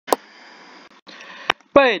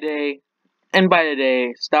By the day, by the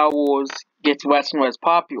day, Star Wars gets less and less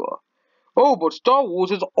popular. Oh, but Star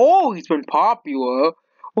Wars has always been popular.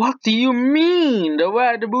 What do you mean?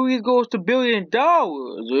 The movies goes to $1 billion.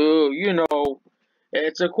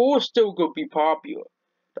 It's of course still going to be popular.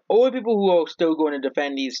 The only people who are still going to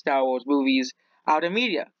defend these Star Wars movies are the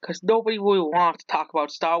media, because nobody really wants to talk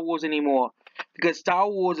about Star Wars anymore. Because Star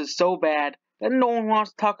Wars is so bad that no one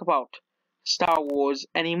wants to talk about Star Wars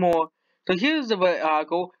anymore. So here's the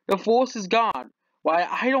article: The Force is gone. Why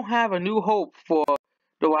I don't have a new hope for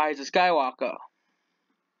the Rise of Skywalker.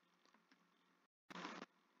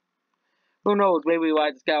 Who knows? Maybe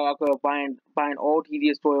Rise of Skywalker buying all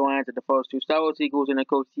tedious storylines of the first two Star Wars sequels and the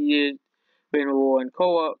co-series, War and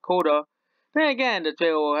Coda. Then again, if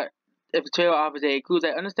the trailer offers a clue, I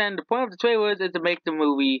understand the point of the trailers is to make the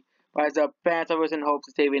movie rise up fan service in hopes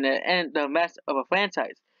of saving the mess of a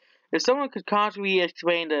franchise. If someone could constantly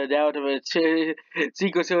explain the doubt of a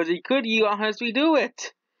sequel trilogy, could you honestly do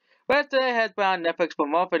it? Wednesday has been on Netflix for a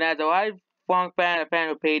month, and as a lifelong fan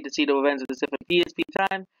who paid to see the events of the Sith PSP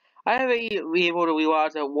time, I have been able to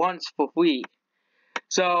rewatch it once for free.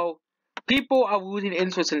 So, people are losing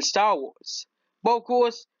interest in Star Wars. But of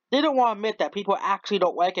course, they don't want to admit that people actually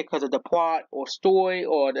don't like it because of the plot or story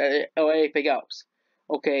or anything else.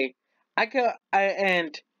 Okay? The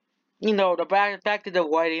fact that the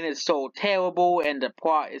writing is so terrible and the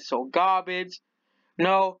plot is so garbage.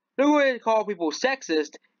 No, they're going to call people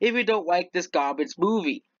sexist if you don't like this garbage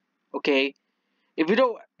movie. Okay? If you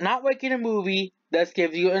don't not liking a movie, that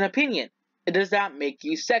gives you an opinion. It does not make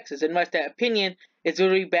you sexist unless that opinion is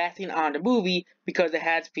really bashing on the movie because the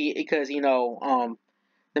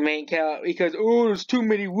main character there's too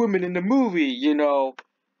many women in the movie.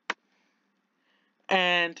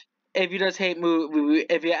 And if you just hate movie,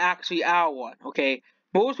 if you actually are one, okay?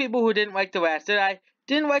 Most people who didn't like The Last Jedi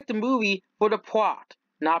didn't like the movie for the plot,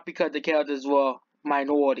 not because the characters were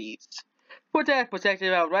minorities. For that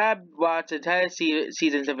perspective, I'd rather watch entire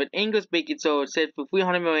seasons of an English-speaking show set for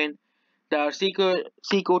 $300 million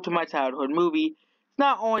sequel to my childhood movie. It's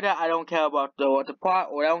not only that I don't care about the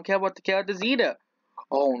plot, or I don't care about the characters either.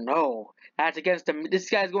 Oh no, this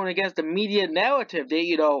guy's going against the media narrative.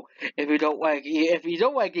 If you don't like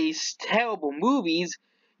these terrible movies,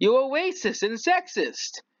 you're a racist and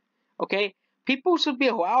sexist. Okay, people should be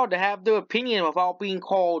allowed to have their opinion without being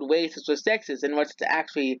called racist or sexist, unless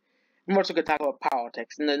we could talk about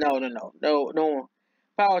politics. No.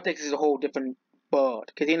 Politics is a whole different bird,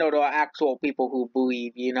 because there are actual people who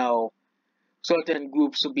believe certain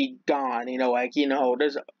groups should be gone.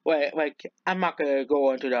 There's I'm not gonna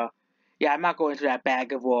go into that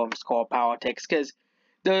bag of worms called politics, because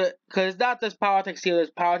not just politics here,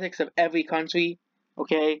 there's politics of every country.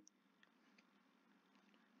 Okay.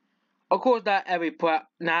 Of course, not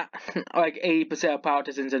like 80% of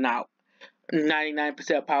politicians are not.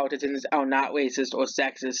 99% of politicians are not racist or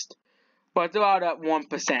sexist, but there are that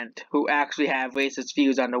 1% who actually have racist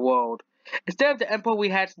views on the world. Instead of the Emperor, we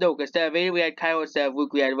had Snoke. Instead of Vader, we had Kylo. Instead of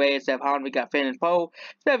Luke, we had Rey. Instead of Han, we got Finn and Poe.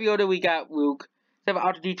 Instead of Yoda, we got Luke. Instead of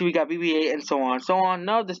R2-D2, we got BB-8, and so on and so on.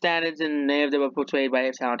 None of the standards and names that were portrayed by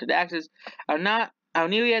talented actors are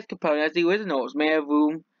nearly as compelling as the originals. Many of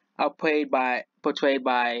whom are portrayed by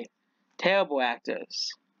terrible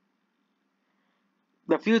actors.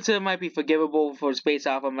 The future might be forgivable for space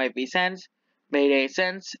opera made any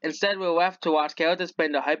sense. Instead, we're left to watch characters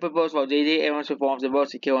spend the hyperverse while J.J. Abrams performs the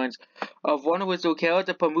verse killings of one original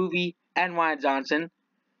character per movie and Rian Johnson.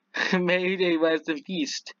 May they rest in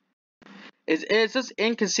peace. It's just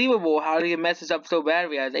inconceivable how they messes up so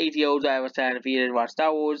badly as 8 year olds I was sad if he didn't watch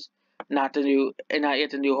Star Wars, not yet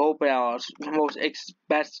the New Hope, but our most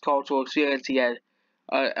best cultural experience he had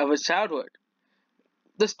of his childhood.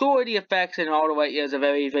 The story, the effects, and all the right years of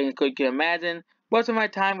everything I could imagine. Most of my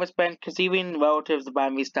time was spent conceiving relatives to buy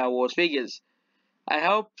me Star Wars figures. I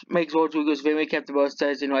helped make George Lucas very kept the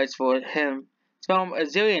merchandising rights for him. Film a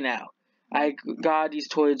zillion now. I got these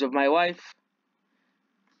toys of my wife.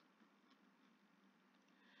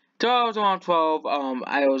 Till I was around 12,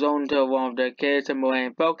 I was owned to one of the kids and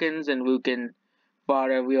Millennium Falcons, and Luke and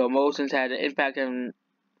father real emotions had an impact on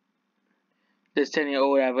this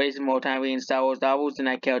 10-year-old. I've wasted more time reading Star Wars novels than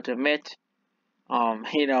I care to admit.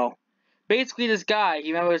 Basically, this guy,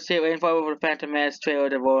 he remembers waiting for the Phantom Menace trailer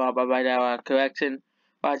to roll out by that correction.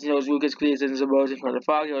 Watching those Lucas creations emerging from the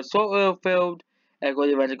fog, he was so ill-filled at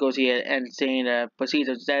going to go see it and seeing the proceeds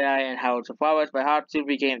of Jedi and how it's a progress. My heart soon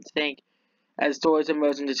began to think as stories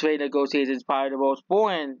emerged in the trade negotiations, probably the most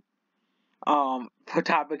boring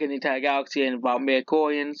topic in the entire galaxy and about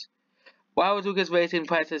midichlorians. Why was Lucas wasting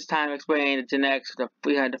precious time explaining the genetics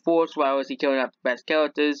behind the Force? Why was he killing off the best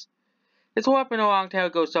characters? This will happen a long time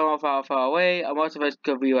ago, somewhere far, far away, and most of us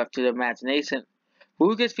could be left to the imagination.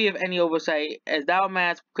 Lucasfilm, if any oversight, as thou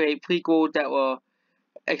man's create prequels that were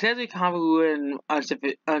excessively convoluted and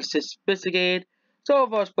unsophisticated. Some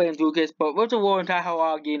of us blame Lucas, but Richard Warren and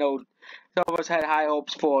Tahalog, some of us had high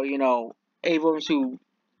hopes for, Abrams who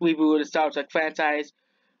rebooted the Star Trek franchise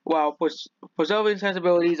while preserving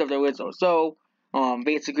sensibilities of the original. So,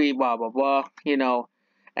 basically, blah, blah, blah,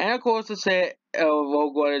 And of course, the set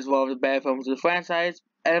Rogue One is one of the better films of the franchise.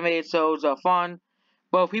 Animated shows are fun,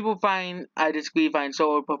 but I disagree, find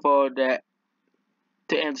Solo prefer that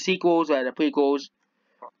to end sequels or the prequels.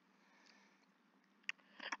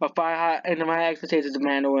 And my expectations of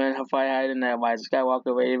Mandalorian have Fire and the Rise of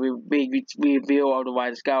Skywalker, big reveal of the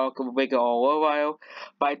Rise of Skywalker will make it all worthwhile.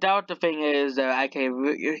 But I doubt the thing is that I can't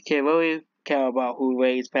really care about who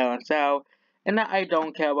Rey's parents are, and that I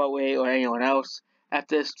don't care about Rey or anyone else.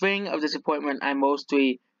 After a string of disappointment, I'm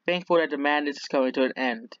mostly thankful that the madness is coming to an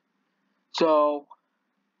end. So,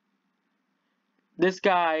 this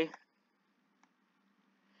guy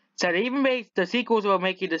said even the sequels will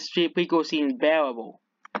make the prequel seem bearable.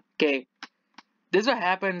 Okay, this is what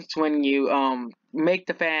happens when you make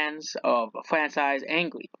the fans of a franchise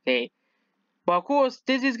angry. Okay, but of course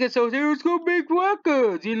Disney's gonna say it's gonna make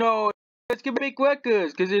records. It's gonna make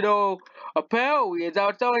records because apparently it's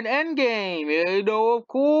outselling Endgame. Of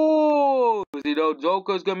course.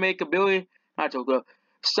 Joker's gonna make $1 billion. Not Joker.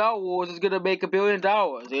 Star Wars is gonna make $1 billion.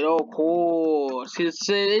 Of course.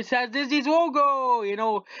 It has Disney's logo.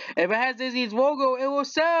 If it has Disney's logo, it will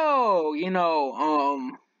sell.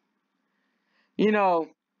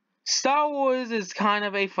 Star Wars is kind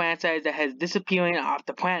of a franchise that has disappearing off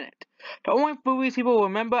the planet. The only movies people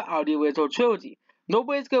remember are the original trilogy.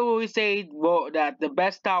 Nobody's gonna really say that the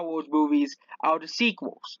best Star Wars movies are the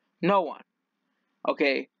sequels. No one.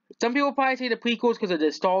 Okay? Some people probably say the prequels because of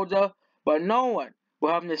nostalgia, but no one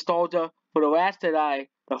will have nostalgia for The Last Jedi,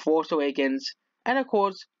 The Force Awakens, and of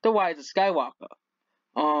course, The Rise of Skywalker.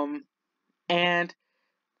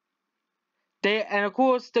 And of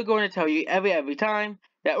course, they're going to tell you every time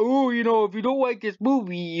that, if you don't like this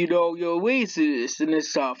movie, you're racist and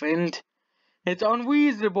this stuff, and it's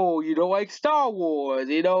unreasonable, you don't like Star Wars,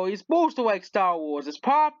 you're supposed to like Star Wars, it's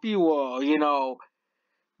popular,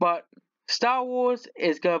 but Star Wars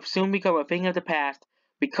is going to soon become a thing of the past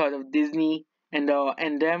because of Disney and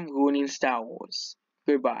them ruining Star Wars.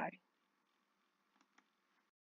 Goodbye.